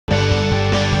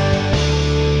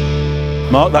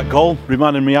Mark, that goal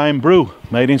reminded me Iron Brew,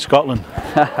 made in Scotland.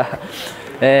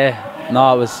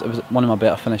 No, it was one of my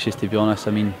better finishes, to be honest.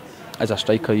 I mean, as a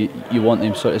striker, you want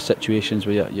them sort of situations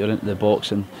where you're into the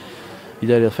box and you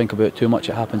don't really think about it too much.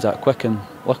 It happens that quick, and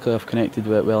luckily I've connected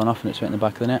with it well enough and it's went in the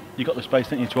back of the net. You got the space,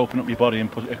 didn't you, to open up your body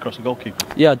and put it across the goalkeeper?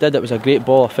 Yeah, I did. It was a great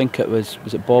ball. I think it was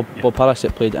it Bob Harris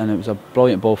that played it, and it was a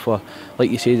brilliant ball for, like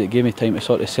you said, it gave me time to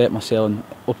sort of set myself and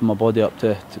open my body up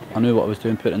to I knew what I was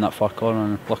doing, put it in that far corner,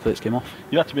 and luckily it came off.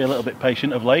 You had to be a little bit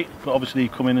patient of late, but obviously you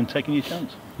come in and taking your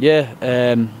chance. Yeah,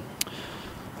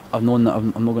 I've known that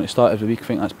I'm not going to start every week. I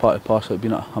think that's part of the parcel of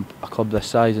being at a club this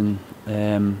size, and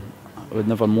I would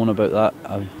never moan about that.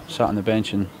 I sat on the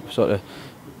bench and sort of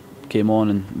came on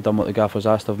and done what the gaffer's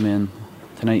asked of me, and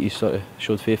tonight he sort of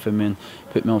showed faith in me and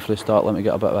put me on for the start, let me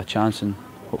get a bit of a chance, and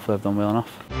hopefully I've done well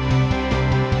enough.